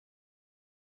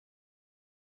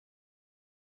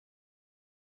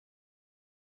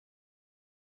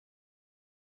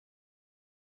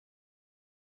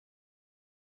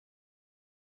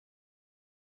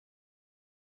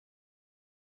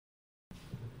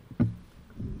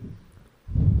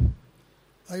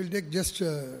I will take just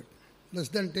less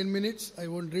than 10 minutes. I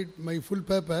won't read my full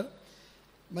paper.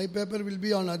 My paper will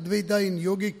be on Advaita in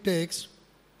yogic texts.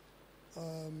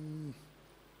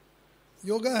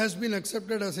 Yoga has been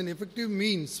accepted as an effective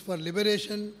means for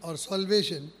liberation or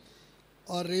salvation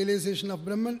or realization of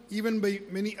Brahman, even by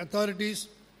many authorities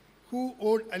who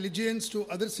owed allegiance to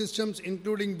other systems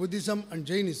including Buddhism and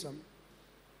Jainism.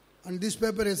 And this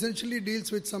paper essentially deals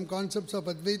with some concepts of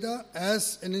Advaita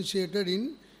as enunciated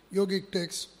in yogic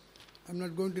texts. I am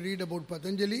not going to read about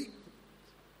Patanjali.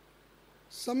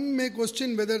 Some may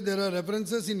question whether there are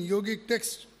references in yogic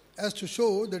texts as to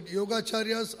show that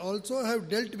Yogacharyas also have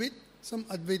dealt with some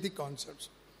Advaitic concepts.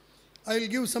 I will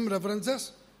give some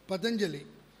references. Patanjali.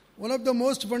 One of the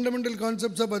most fundamental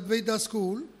concepts of Advaita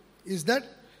school is that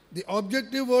the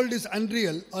objective world is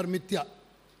unreal or mithya.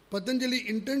 Patanjali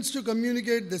intends to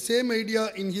communicate the same idea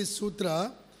in his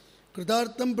sutra,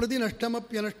 Kritartham prati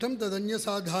nashtamapyanashtam tadanya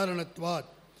sadharanatvat.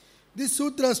 This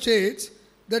sutra states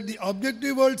that the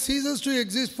objective world ceases to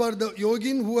exist for the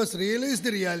yogin who has realized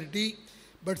the reality,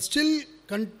 but still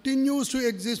continues to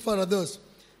exist for others.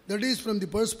 That is, from the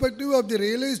perspective of the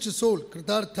realized soul,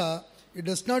 Kritartha, it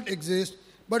does not exist,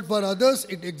 but for others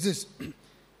it exists.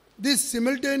 This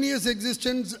simultaneous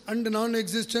existence and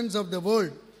non-existence of the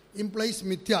world implies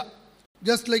mithya,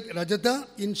 just like Rajata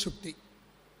in Shukti.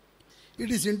 It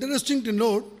is interesting to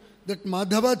note that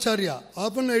Madhavacharya,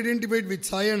 often identified with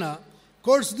Sayana,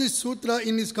 quotes this sutra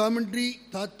in his commentary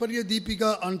Tatparya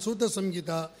Deepika on Sutta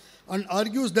Samhita and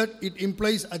argues that it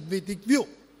implies Advaitic view.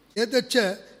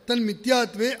 Etacha tan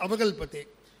mithyatve avakalpate.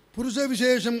 Purusha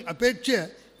vishesham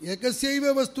apechya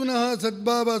ekasyaiva vastunaha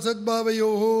sadbhava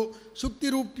sadbhavayoho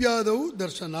shuktirupyadau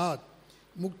darshanat.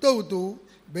 Muktau tu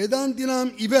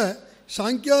Vedantinam iva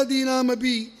Sankhyaadinam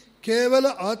api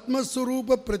kevala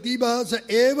atmaswarupa pratibhasa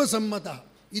eva sammata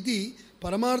iti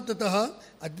paramartataha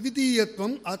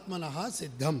advitiyatvam atmanaha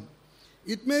siddham.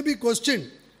 It may be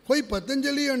questioned why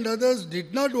Patanjali and others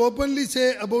did not openly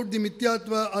say about the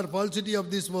mithyatva or falsity of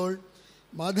this world.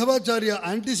 Madhavacharya,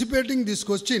 anticipating this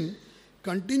question,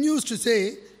 continues to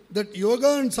say that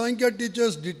Yoga and Sankhya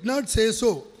teachers did not say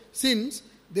so, since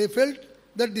they felt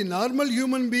that the normal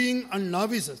human being and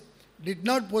novices did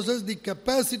not possess the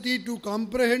capacity to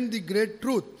comprehend the great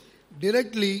truth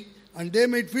directly, and they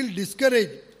might feel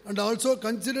discouraged and also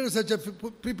consider such a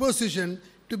preposition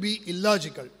to be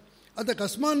illogical. Ata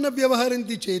kasmanna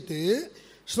vyavaharanti chete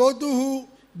shrotuhu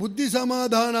buddhi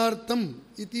samadhanartam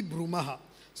iti brumaha.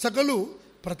 Sakalu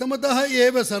pratamataha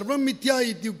eva sarvam mithya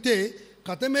ityukte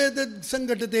katametad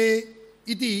sangatate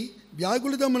iti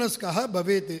vyagulita manaskaha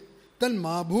bhavete tan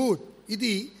mabhut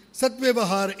iti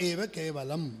satvevahar eva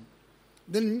kevalam.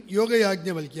 Then Yoga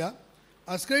Yajnavalkya.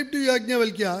 Ascribed to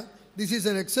Yajnavalkya, this is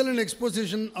an excellent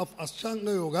exposition of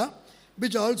Ashtanga Yoga,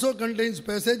 which also contains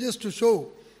passages to show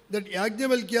that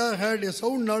Yajnavalkya had a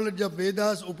sound knowledge of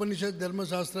Vedas, Upanishad, Dharma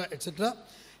Shastra, etc.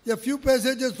 A few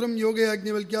passages from Yoga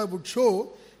Yajnavalkya would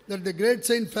show that the great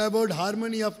saint favored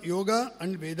harmony of Yoga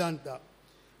and Vedanta.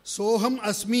 Soham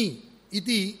asmi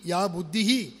iti ya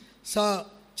buddhihi sa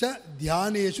cha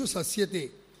dhyaneshu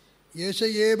sasyate.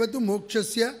 Yesha yevatu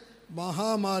mokshasya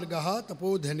mahamargaha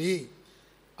tapodhane.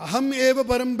 Aham eva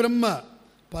param brahma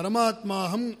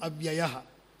paramatmaham avyayah.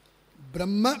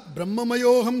 Brahma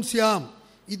brahmamayoham syam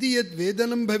iti yad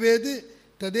vedanam bhaved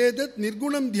tadetat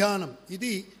nirgunam dhyanam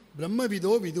iti brahma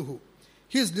vido viduhu.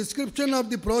 His description of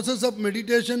the process of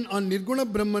meditation on Nirguna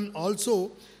Brahman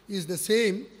also is the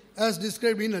same as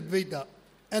described in Advaita.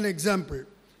 An example: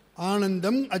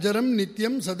 Anandam ajaram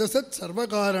nityam sadasat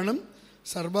sarvakaranam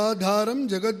sarvadharam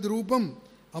jagadrupam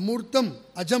amurtam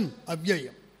ajam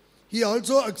avyayam. He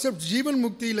also accepts Jivan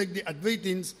Mukti like the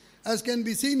Advaitins, as can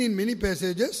be seen in many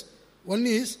passages. One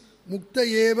is Mukta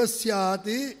eva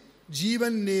syate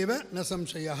Jivan neva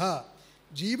nasamshayaha.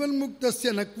 Jivan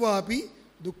Muktasya nakvapi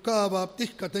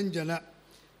dukkhavaptih katanjana.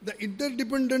 The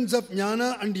interdependence of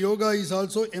jnana and yoga is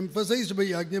also emphasized by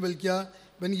Yajnavalkya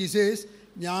when he says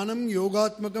jnanam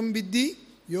yogatmakam viddhi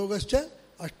yogascha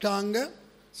ashtanga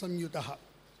samyutaha.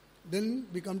 Then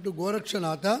we come to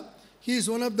Gorakshanatha. He is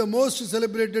one of the most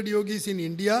celebrated yogis in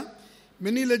India.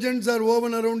 Many legends are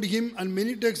woven around him and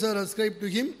many texts are ascribed to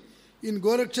him. In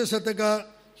Goraksha Sataka,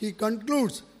 he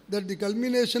concludes that the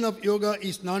culmination of yoga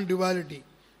is non-duality.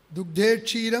 Dugdhe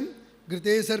kshiram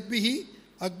grite sarpihi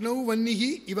agnau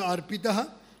vannihi iva arpitaha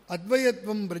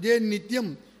advayatvam braje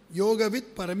nityam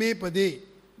yogavit parame pade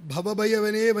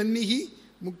bhavabhayavane vannihi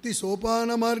mukti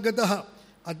sopana margataha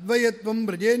advayatvam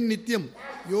braje nityam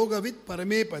yogavit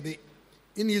parame pade.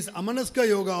 In his Amanaska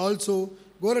Yoga also,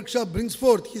 Goraksha brings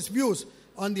forth his views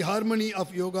on the harmony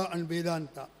of yoga and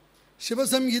Vedanta. Shiva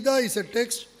Samhita is a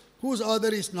text whose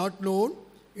author is not known.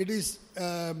 It is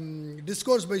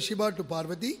discourse by Shiva to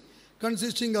Parvati,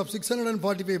 consisting of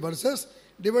 645 verses,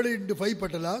 divided into 5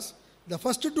 patalas. The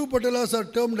first 2 patalas are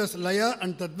termed as Laya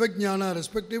and Tattvajnana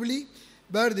respectively,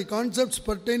 where the concepts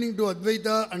pertaining to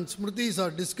Advaita and Smritis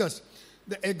are discussed.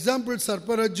 The examples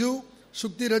Sarparajju,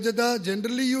 Shukti Rajata,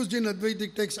 generally used in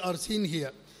Advaitic texts, are seen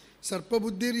here. Sarpa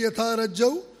Buddhir Yatha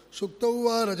Rajjau, Shuktau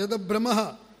va Rajata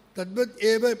Brahmaha, Tadvat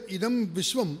eva idam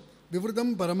Vishwam,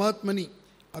 Vivrutam Paramatmani,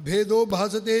 Abhedo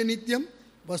Bhasate Nityam,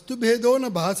 Vastu Bhedo na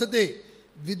Bhasate,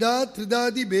 Vida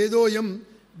Tridadi Bedoyam,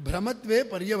 Brahmatve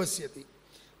Paryavasyati.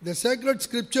 The sacred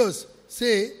scriptures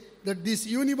say that this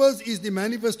universe is the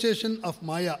manifestation of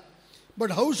Maya.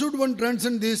 But how should one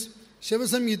transcend this? Shiva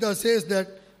Samhita says that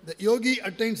the yogi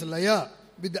attains Laya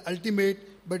with the ultimate,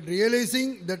 but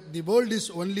realizing that the world is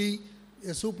only a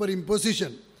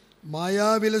superimposition.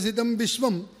 Maya vilasitam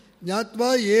vishvam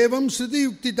jnatva evam shriti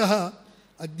yuktitaha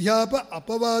adhyaropa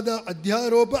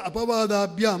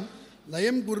apavadabhyam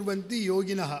layam kurvanti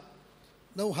yoginaha.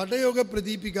 Now Hatha Yoga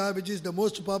Pradipika, which is the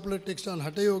most popular text on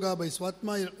Hatha Yoga by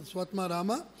Swatma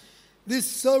Rama, this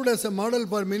served as a model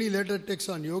for many later texts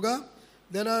on yoga.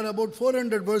 There are about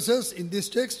 400 verses in this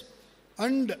text,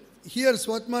 and here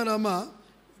Swatma Rama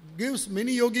gives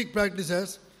many yogic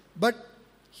practices, but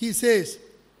he says,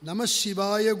 Namah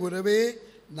Shivaya Gurave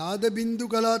Nadabindu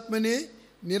Kalatmane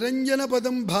Niranjana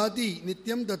Padam Bhati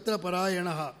Nityam Tatra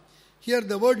Parayanaha. Here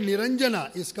the word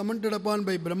Niranjana is commented upon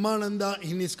by Brahmananda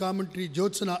in his commentary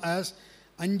Jyotsana as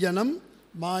Anjanam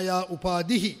Maya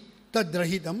Upadihi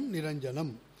Tadrahitam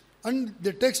Niranjanam. And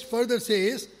the text further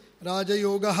says, Raja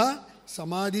Yogaha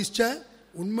Samadhischa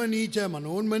Unmanicha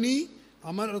Manonmani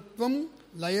Amaratvam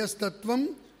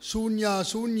Layastatvam Shunya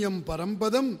Shunyam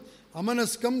Parampadam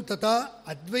Amanaskam Tata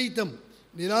Advaitam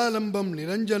Niralambam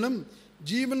Niranjanam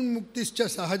Jivan Muktischa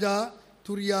Sahaja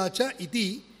Turyacha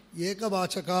Iti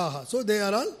Ekavachakaha. So they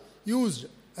are all used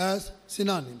as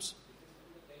synonyms.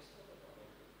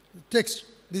 Text.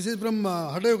 This is from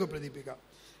Hatha Yoga Pradipika.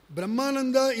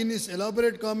 Brahmananda in his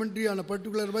elaborate commentary on a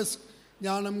particular verse,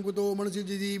 Jnanam Kuto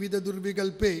Manasiji Vida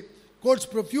Durvikalpe, quotes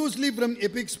profusely from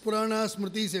epics, Puranas,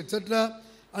 Smritis, etc.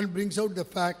 and brings out the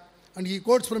fact. And he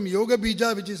quotes from Yoga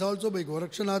Bija, which is also by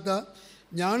Gorakshanatha,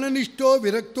 Jnananishto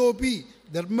Viraktopi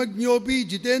Dharmagnopi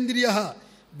Jitendriyaha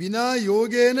Vina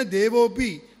Yogena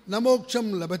Devopi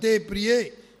Namoksham Labate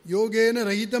Priye Yogena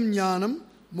Rahitam Jnanam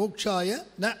Mokshaya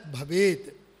Na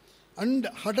Bhavet. And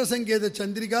Hatha Sanketa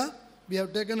Chandrika, we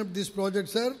have taken up this project,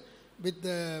 sir, with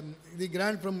the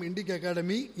grant from Indic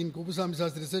Academy in Kupuswami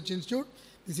Sastry Research Institute.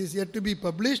 This is yet to be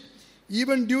published.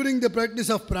 Even during the practice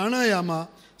of pranayama,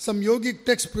 some yogic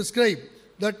texts prescribe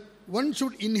that one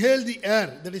should inhale the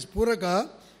air, that is puraka,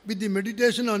 with the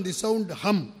meditation on the sound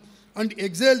hum, and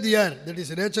exhale the air, that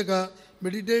is rechaka,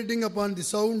 meditating upon the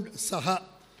sound saha.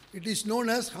 It is known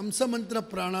as Hamsa Mantra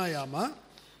Pranayama.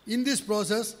 In this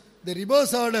process, the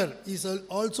reverse order is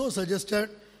also suggested,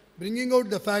 bringing out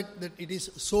the fact that it is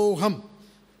Soham,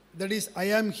 that is I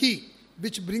am he,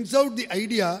 which brings out the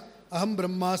idea Aham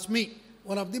Brahmasmi,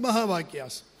 one of the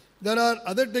Mahavakyas. There are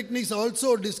other techniques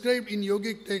also described in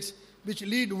yogic texts which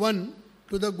lead one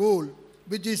to the goal,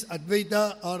 which is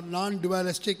Advaita or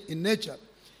non-dualistic in nature.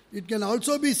 It can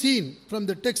also be seen from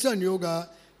the text on yoga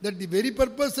that the very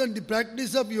purpose and the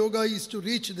practice of yoga is to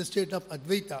reach the state of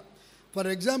Advaita. For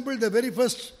example, the very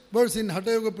first verse in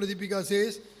Hatha Yoga Pradipika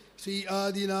says, Sri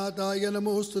Adinataya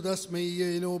Namostu Tasmai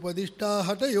Yenopadishta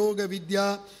Hatha Yoga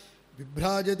Vidya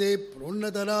Vibhrajate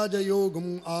Pronnata Raja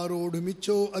Yogam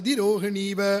Arodhumicho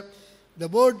Adirohaniva. The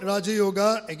word Raja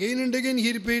Yoga, again and again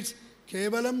he repeats,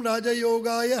 Kevalam Raja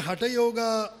Yogaya Hatha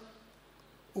Yoga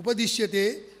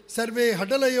Upadishyate Sarve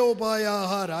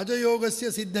Hatalayopayaha Raja Yogasya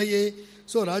Siddhaye.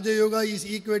 So Raja Yoga is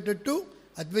equated to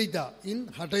Advaita in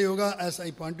Hatha Yoga, as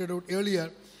I pointed out earlier.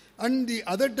 And the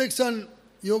other texts on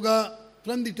yoga,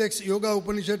 from the text Yoga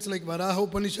Upanishads like Varaha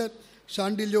Upanishad,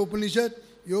 Shandilya Upanishad,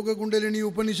 Yoga Kundalini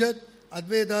Upanishad,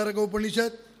 Advaitaraka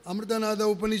Upanishad,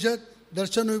 Amritanada Upanishad,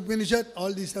 Darshana Upanishad,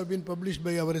 all these have been published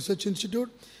by our research institute.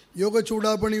 Yoga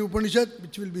Chudapani Upanishad,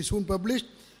 which will be soon published,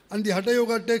 and the Hatha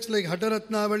Yoga texts like Hatha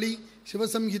Ratnavali, Shiva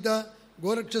Samhita,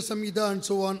 Goraksha Samhita and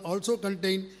so on also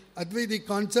contain Advaitic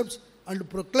concepts and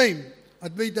proclaim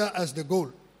Advaita as the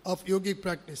goal of yogic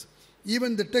practice.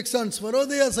 Even the text on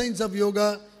Svarodaya Science of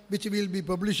Yoga, which we will be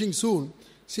publishing soon,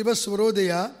 Shiva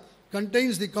Svarodaya,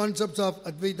 contains the concepts of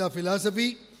Advaita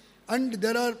philosophy, and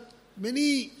there are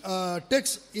many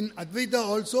texts in Advaita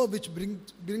also which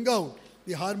bring out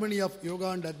the harmony of yoga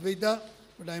and Advaita,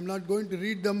 but I am not going to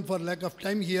read them for lack of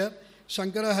time here.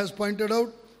 Shankara has pointed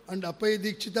out, and Appaya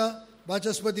Dikshita,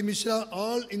 Vachaspati Mishra,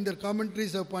 all in their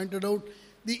commentaries have pointed out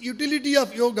the utility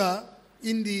of yoga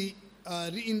in the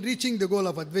in reaching the goal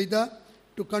of Advaita.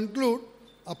 To conclude,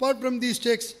 apart from these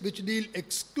texts which deal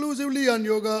exclusively on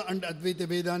yoga and Advaita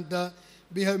Vedanta,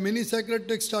 we have many sacred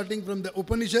texts starting from the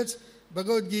Upanishads,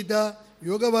 Bhagavad Gita,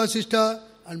 Yoga Vasishtha,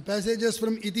 and passages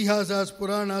from Itihasas,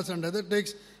 Puranas, and other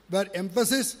texts where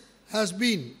emphasis has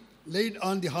been laid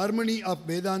on the harmony of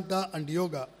Vedanta and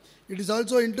Yoga. It is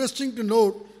also interesting to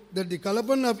note that the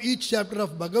Kalapan of each chapter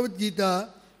of Bhagavad Gita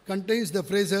contains the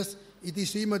phrases Iti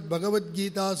Srimad Bhagavad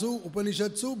Gitasu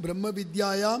Upanishadsu Brahma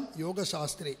Vidyayam Yoga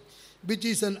Shastre, which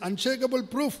is an unshakable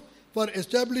proof for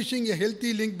establishing a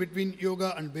healthy link between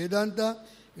yoga and Vedanta.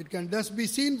 It can thus be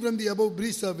seen from the above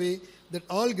brief survey that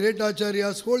all great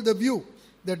acharyas hold the view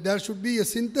that there should be a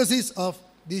synthesis of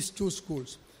these two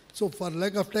schools. So for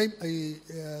lack of time, I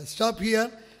stop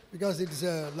here because it is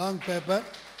a long paper.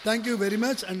 Thank you very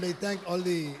much, and I thank all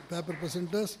the paper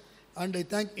presenters, and I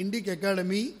thank Indic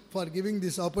Academy for giving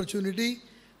this opportunity.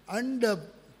 And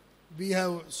we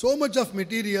have so much of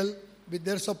material. With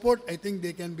their support, I think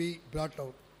they can be brought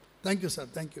out. Thank you, sir.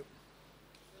 Thank you.